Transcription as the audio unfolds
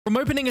From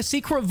opening a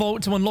secret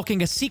vault to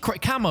unlocking a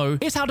secret camo,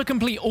 here's how to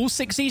complete all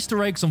 6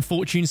 Easter eggs on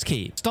Fortune's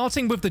Keep.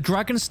 Starting with the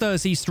Dragon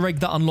Stirs Easter egg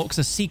that unlocks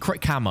a secret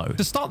camo.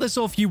 To start this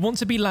off, you want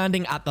to be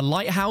landing at the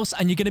lighthouse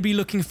and you're going to be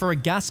looking for a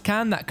gas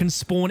can that can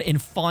spawn in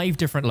 5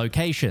 different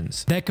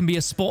locations. There can be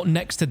a spot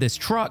next to this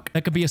truck.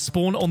 There could be a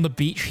spawn on the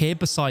beach here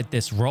beside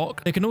this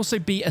rock. There can also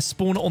be a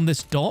spawn on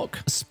this dock,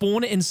 a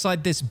spawn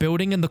inside this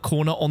building in the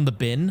corner on the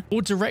bin,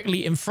 or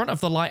directly in front of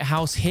the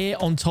lighthouse here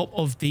on top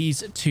of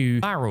these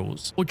 2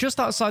 barrels, or just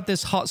outside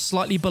this hut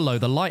slightly below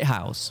the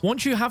lighthouse.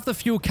 Once you have the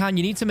fuel can,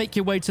 you need to make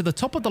your way to the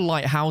top of the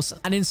lighthouse,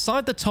 and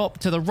inside the top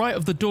to the right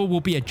of the door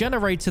will be a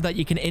generator that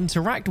you can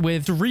interact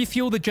with to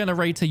refuel the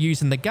generator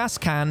using the gas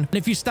can. And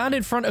if you stand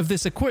in front of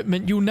this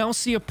equipment, you'll now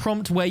see a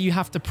prompt where you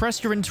have to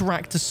press your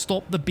interact to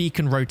stop the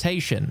beacon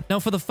rotation. Now,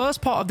 for the first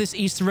part of this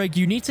Easter egg,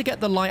 you need to get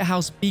the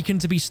lighthouse beacon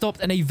to be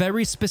stopped in a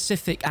very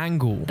specific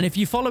angle. And if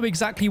you follow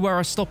exactly where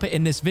I stop it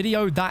in this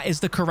video, that is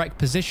the correct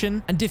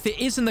position. And if it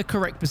is in the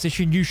correct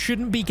position, you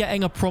shouldn't be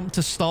getting a prompt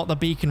to start the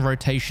beacon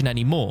rotation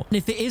anymore. And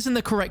if it is in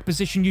the correct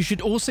position, you should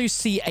also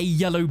see a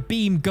yellow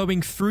beam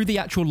going through the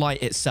actual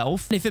light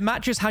itself. And if it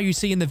matches how you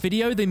see in the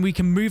video, then we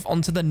can move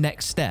on to the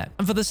next step.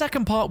 And for the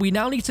second part, we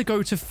now need to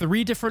go to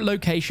 3 different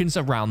locations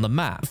around the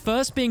map. The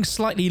first being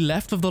slightly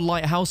left of the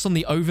lighthouse on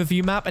the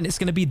overview map, and it's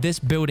going to be this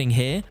building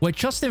here, where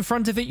just in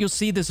front of it, you'll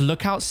see this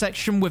lookout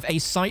section with a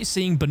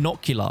sightseeing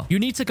binocular. You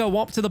need to go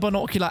up to the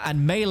binocular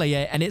and melee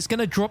it, and it's going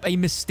to drop a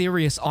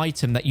mysterious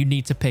item that you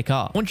need to pick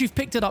up. Once you've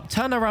picked it up,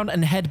 turn around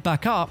and head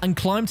back up and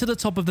climb to the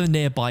top of the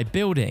nearby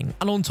building.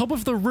 And on top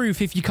of the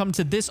roof, if you come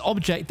to this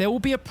object, there will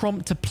be a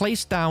prompt to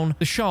place down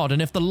the shard.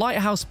 And if the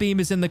lighthouse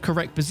beam is in the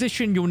correct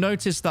position, you'll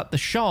notice that the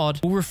shard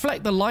will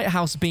reflect the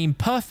lighthouse beam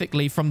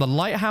perfectly from the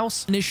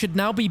lighthouse, and it should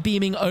now be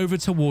beaming over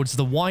towards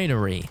the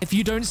winery. If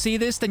you don't see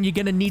this, then you're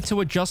going to need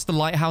to adjust the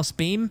lighthouse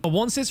beam. But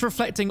once it's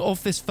reflecting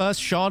off this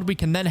first shard, we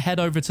can then head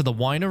over to the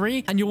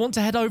winery, and you'll want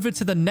to head over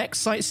to the next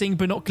sightseeing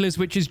binoculars,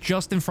 which is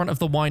just in front of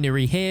the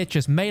winery here.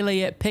 Just melee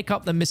it, pick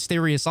up the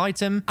mysterious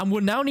item, and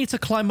we'll now need to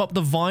climb up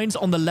the vines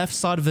on the left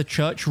side of the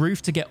church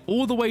roof to get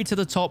all the way to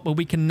the top, where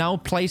we can now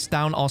place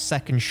down our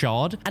second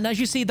shard. And as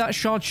you see, that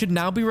shard should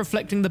now be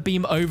reflecting the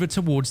beam over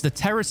towards the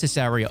terraces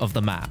area of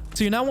the map.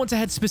 So you now want to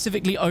head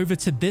specifically over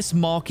to this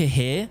marker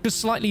here, just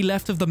slightly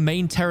left of the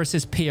main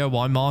terraces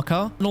POI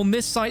marker. And on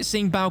this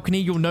sightseeing balcony,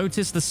 you'll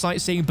notice the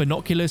sightseeing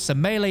binoculars. So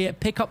melee it,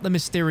 pick up the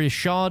mysterious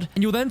shard,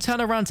 and you'll then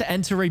turn around to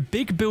enter a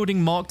big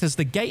building marked as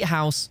the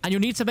gatehouse. And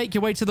you'll need to make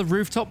your way to the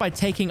rooftop by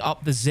taking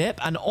up the zip.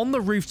 And on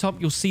the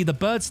rooftop, you'll see the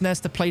bird's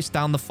nest to place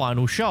down the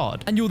final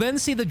shard. And you'll then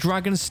see the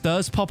Dragon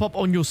Stirs pop up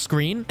on your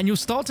screen, and you'll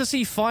start to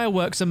see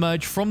fireworks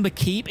emerge from the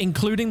keep,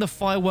 including the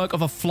firework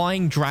of a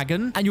flying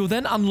dragon. And you'll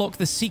then unlock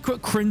the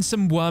secret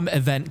Crimson Wyrm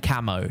event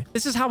camo.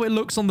 This is how it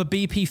looks on the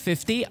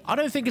BP50. I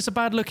don't think it's a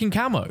bad looking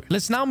camo.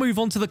 Let's now move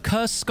on to the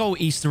Cursed Skull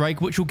Easter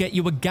egg, which will get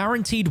you a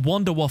guaranteed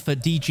Wonder Waffle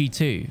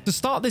DG2. To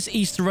start this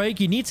Easter egg,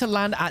 you need to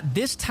land at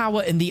this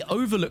tower in the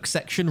overlook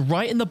section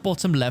right in the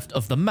bottom left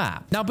of the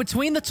map. Now,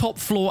 between the top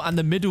floor and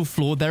the middle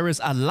floor, there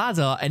is a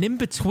ladder, and in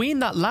between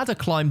that ladder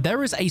climb,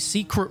 there is a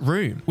secret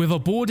room with a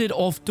boarded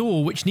off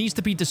door which needs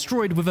to be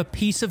destroyed with a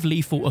piece of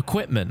lethal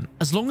equipment.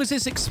 As long as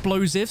it's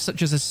explosive,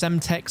 such as a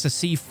Semtex, a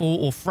C4,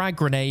 or frag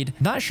grenade,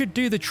 that should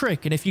do the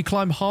trick. And if you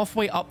climb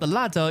halfway up the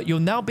ladder, you'll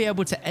now be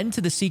able to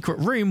enter the secret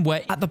room,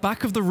 where at the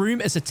back of the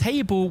room is a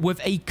table with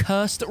a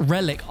cursed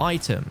relic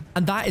item,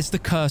 and that is the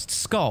Cursed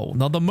Skull.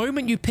 Now, the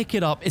moment you pick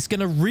it up, it's going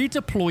to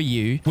redeploy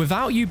you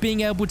without you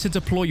being able to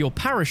deploy your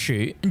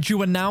parachute, and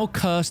you are now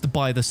cursed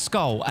by the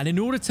skull. And in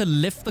order to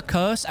lift the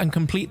curse and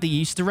complete the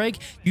Easter egg,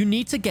 you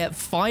need to get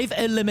 5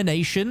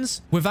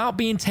 eliminations without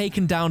being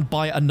taken down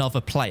by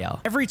another player.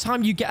 Every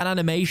time you get an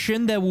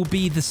animation, there will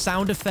be the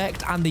sound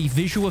effect and the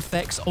visual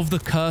effects of the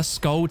cursed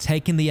skull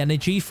taking the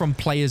energy from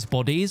players'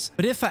 bodies.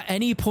 But if at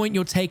any point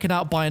you're taken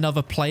out by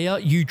another player,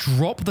 you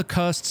drop the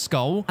cursed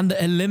skull and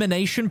the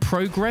elimination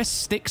progress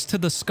sticks to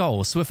the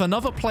skull. So if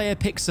another player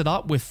picks it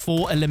up with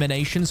 4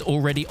 eliminations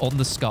already on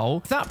the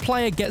skull, if that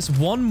player gets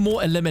 1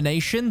 more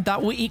elimination,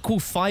 that will equal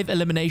 5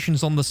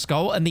 eliminations on the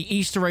skull, and the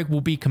Easter egg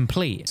will be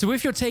complete. So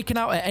if you're taken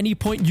out at any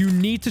point, you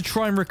need to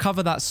try and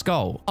recover that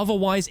skull.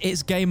 Otherwise,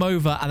 it's game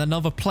over and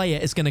another player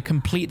is going to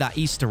complete that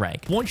Easter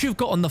egg. Once you've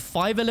gotten the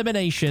 5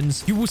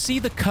 eliminations, you will see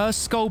the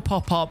cursed skull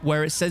pop up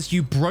where it says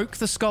you broke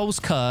the skull's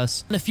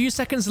curse. And a few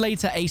seconds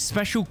later, a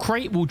special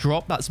crate will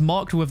drop that's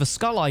marked with a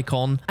skull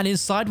icon, and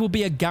inside will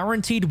be a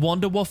guaranteed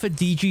Wonder Waffle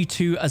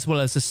DG2 as well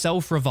as a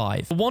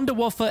self-revive. The Wonder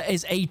Waffle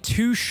is a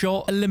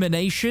 2-shot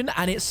elimination,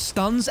 and it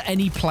stuns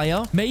any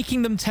player,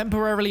 making them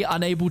temporarily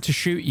unable to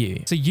shoot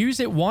you. So use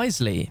it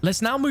wisely.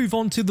 Let's now move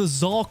on to the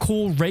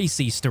Zarkour race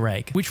Easter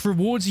egg, which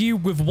rewards you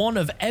with one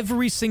of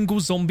every single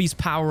zombie's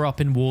power-up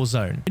in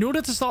Warzone. In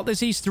order to start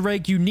this Easter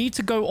egg, you need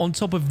to go on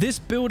top of this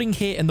building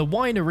here in the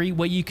winery,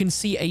 where you can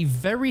see a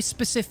very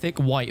specific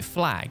white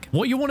flag.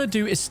 What you want to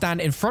do is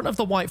stand in front of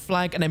the white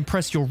flag and then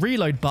press your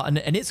reload button,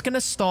 and it's going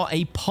to start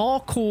a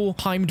parkour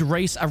timed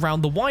race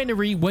around the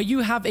winery, where you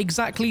have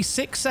exactly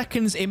 6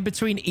 seconds in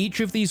between each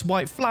of these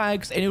white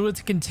flags in order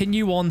to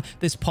continue on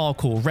this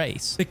parkour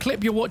race. The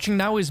clip you're watching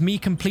now is me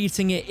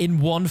completing it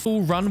in one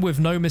full run with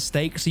no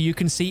mistakes, so you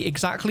can see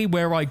exactly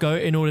where I go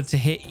in order to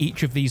hit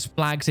each of these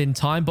flags in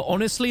time. But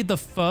honestly, the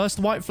first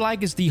white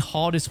flag is the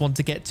hardest one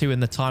to get to in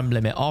the time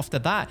limit. After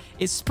that,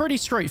 it's pretty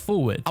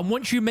straightforward. And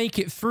once you make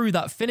it through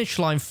that finish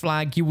line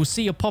flag, you will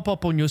see a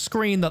pop-up on your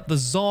screen that the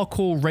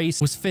Zarkour race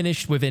was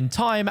finished within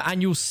time,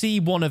 and you'll see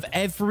one of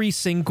every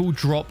single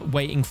drop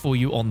waiting for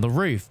you on the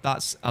roof.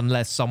 That's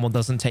unless someone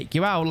doesn't take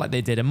you out like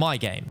they did in my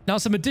game. Now,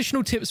 some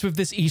additional tips with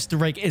this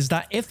Easter egg is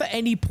that if at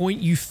any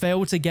point you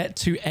fail to get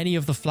to any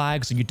of the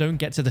flags or you don't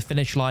get to the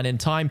finish line in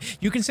time,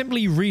 you can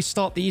simply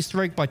restart the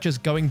Easter egg by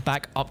just going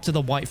back up to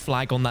the white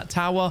flag on that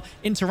tower,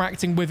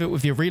 interacting with it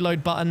with your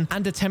reload button,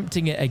 and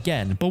attempting it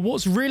again. But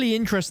what's really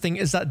interesting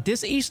is that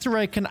this Easter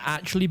egg can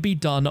actually be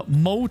done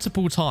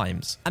multiple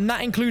times, and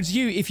that includes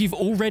you if you've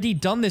already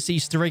done this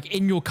Easter egg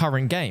in your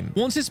current game.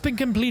 Once it's been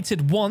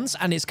completed once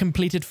and it's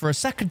completed for a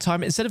second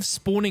time, instead of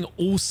spawning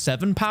all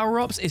 7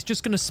 power-ups, it's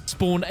just going to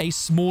spawn a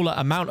smaller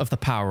amount of the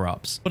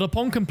power-ups. But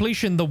upon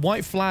completion, the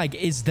white flag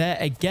is there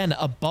again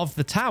above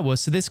the tower,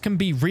 so this can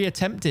be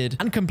reattempted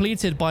and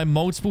completed by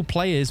multiple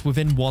players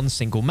within one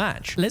single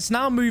match. Let's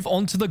now move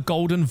on to the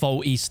Golden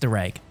Vault Easter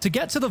egg. To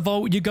get to the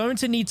vault, you're going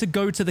to need to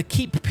go to the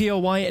Keep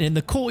POI, and in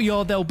the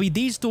courtyard, there'll be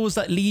these doors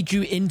that lead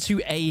you into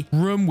a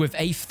room with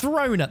a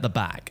throne at the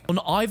back. On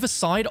either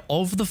side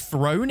of the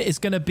throne is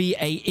going to be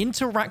a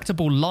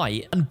interactable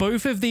light, and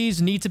both of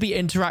these need to be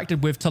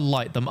interacted with to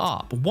light them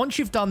up. Once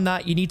you've done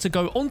that, you need to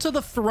go onto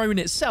the throne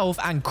itself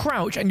and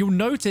crouch, and you'll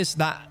notice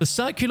that the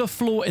circular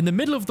floor in the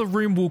middle of the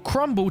room will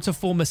crumble to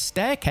form a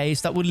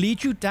staircase that will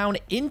lead you down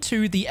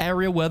into the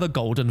area where the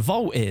Golden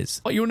Vault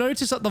is. But you'll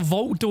notice that the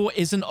vault door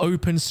isn't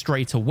open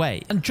straight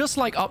away. And just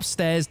like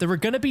upstairs, there are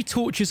going to be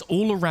torches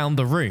all around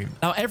the room.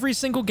 Now, every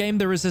single game,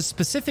 there is a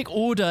specific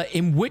order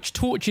in which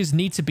torches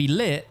need to be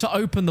lit to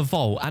open the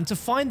vault. And to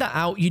find that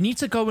out, you need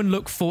to go and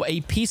look for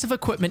a piece of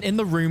equipment in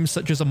the room,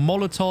 such as a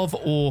Molotov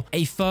or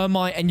a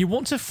thermite, and you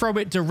want to throw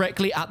it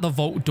directly at the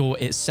vault door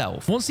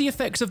itself. Once the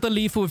effects of the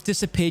lethal have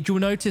disappeared, you'll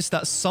notice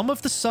that some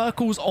of the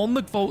circles on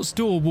the vault's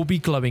door will be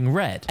glowing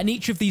red. And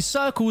each of these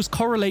circles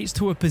correlates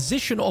to a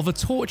position of a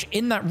torch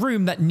in that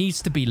room that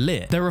needs to be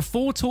lit. There are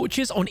 4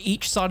 torches on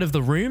each side of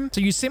the room,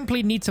 so you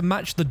simply need to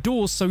match the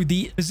doors so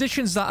the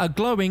positions that are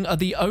glowing are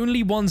the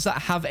only ones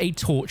that have a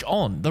torch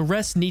on. The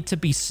rest need to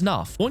be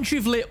snuffed. Once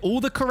you've lit all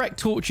the correct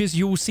torches,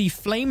 you will see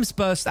flames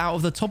burst out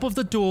of the top of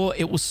the door.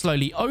 It will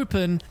slowly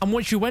open, and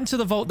once you enter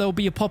the vault, there will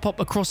be a pop-up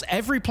across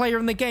every player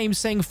in the game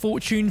saying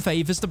fortune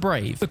favors the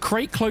brave. The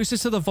crate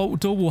closest to the vault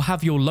door will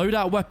have your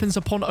loadout weapons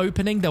upon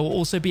opening. There will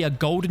also be a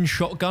golden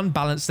shotgun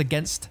balanced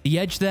against the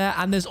edge there,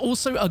 and there's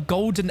also a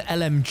golden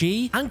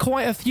LMG and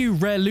quite a few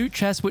rare loot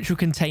chests which will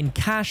contain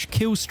cash,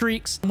 kill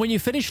streaks. And when you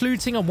finish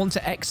looting and want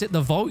to exit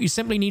the vault, you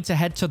simply need to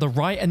head to the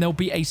right, and there'll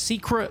be a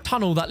secret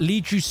tunnel that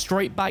leads you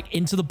straight back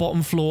into the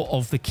bottom floor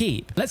of the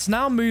keep. Let's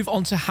now move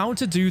on to how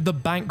to do the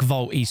bank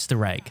vault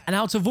Easter egg. And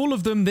out of all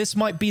of them, this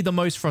might be the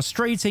most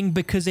frustrating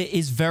because it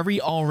is very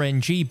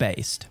RNG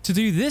based. To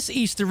do this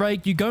Easter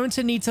egg, you're going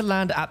to need to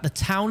land at the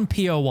town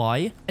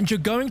POI, and you're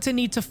going to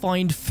need to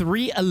find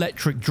 3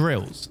 electric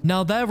drills.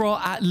 Now, there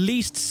are at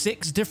least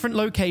 6 different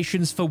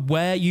locations for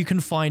where you can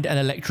find an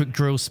electric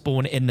drill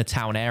spawn in the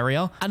town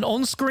area. And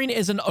on screen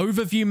is an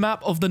overview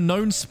map of the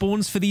known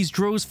spawns for these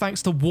drills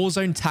thanks to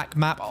Warzone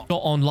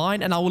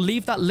TacMap.online, and I will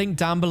leave that link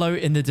down below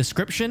in the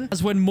description,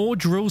 as when more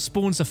drill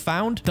spawns are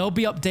found, they'll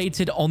be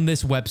updated on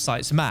this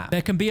website's map.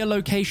 There can be a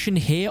location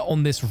here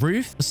on this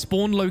roof, a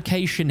spawn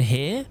location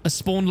here, a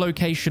spawn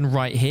location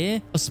right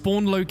here, a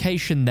spawn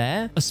location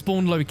there, a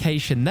spawn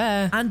location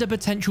there, and a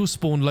potential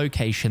spawn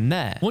location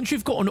there. Once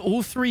you've gotten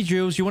all 3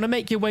 drills, you want to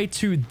make your way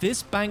to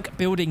this bank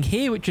building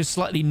here, which is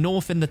slightly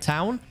north in the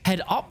town.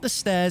 Head up the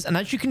stairs, and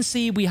as you can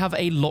see, we have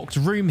a locked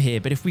room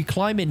here. But if we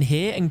climb in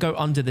here and go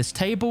under this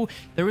table,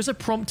 there is a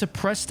prompt to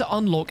press to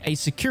unlock a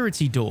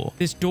security door.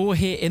 This door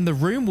here in the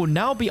room will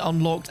now be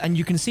unlocked, and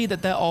you can see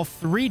that there are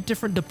 3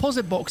 different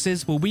deposit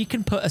boxes where we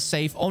can put a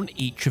safe on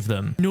each of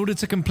them. In order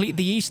to complete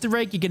the Easter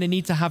egg, you're going to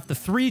need to have the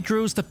 3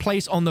 drills to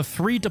place on the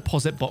 3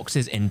 deposit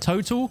boxes in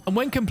total. And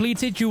when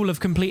completed, you will have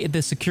completed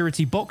the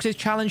security boxes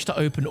challenge to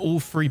open all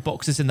 3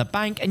 boxes in the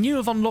bank, and you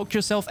have unlocked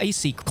yourself a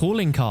secret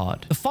calling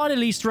card. The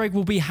final Easter egg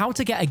will be how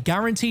to get a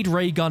guaranteed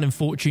ray gun in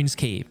Fortune's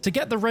Keep. To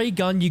get the ray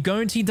gun, you're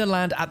going to need to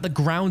land at the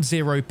Ground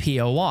Zero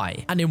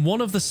POI, and in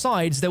one of the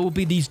sides, there will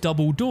be these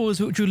double doors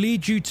which will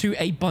lead you to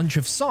a bunch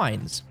of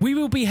signs. We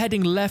will be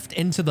heading left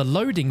into the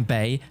loading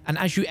bay, and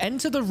as you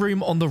enter the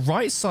room on the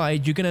right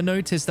side, you're going to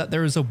notice that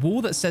there is a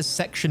wall that says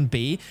Section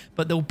B,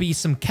 but there'll be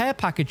some care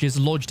packages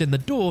lodged in the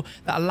door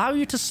that allow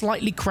you to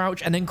slightly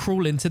crouch and then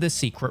crawl into the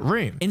secret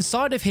room.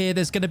 Inside of here,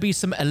 there's going to be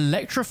some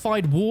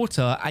electrified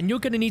water, and you're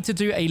going to need to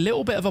do a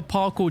little bit of a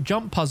parkour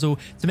jump puzzle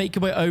to make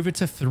your way over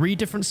to 3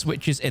 different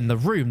switches in the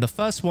room. The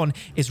first one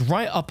is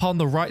right up on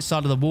the right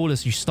side of the wall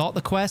as you start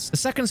the quest. The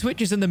second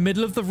switch is in the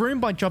middle of the room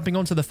by jumping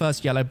onto the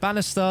first yellow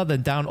banister,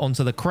 then down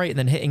onto the crate, and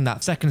then hitting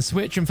that second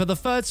switch. And for the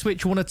third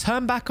switch, you want to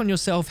turn back on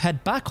yourself,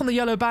 head back on the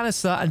yellow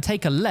banister, and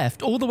take a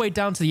left all the way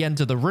down to the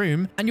end of the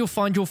room, and you'll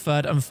find your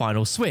third and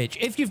final switch.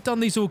 If you've done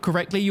these all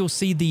correctly, you'll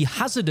see the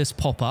hazardous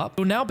pop up.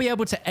 You'll now be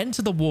able to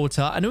enter the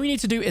water, and all you need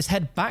to do is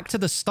head back to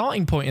the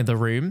starting point of the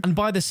room, and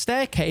by the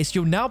staircase,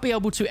 you'll now be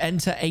able to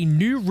enter a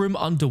new room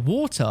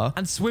underwater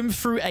and swim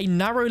through a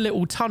narrow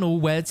little tunnel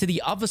where to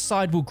the other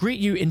side will greet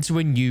you into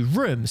a new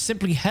room.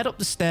 Simply head up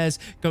the stairs,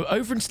 go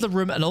over into the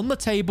room, and on the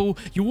table,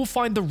 you will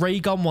find the ray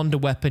gun wonder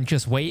weapon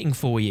just waiting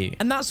for you.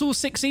 And that's all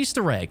 6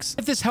 Easter eggs.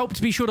 If this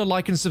helped, be sure to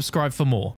like and subscribe for more.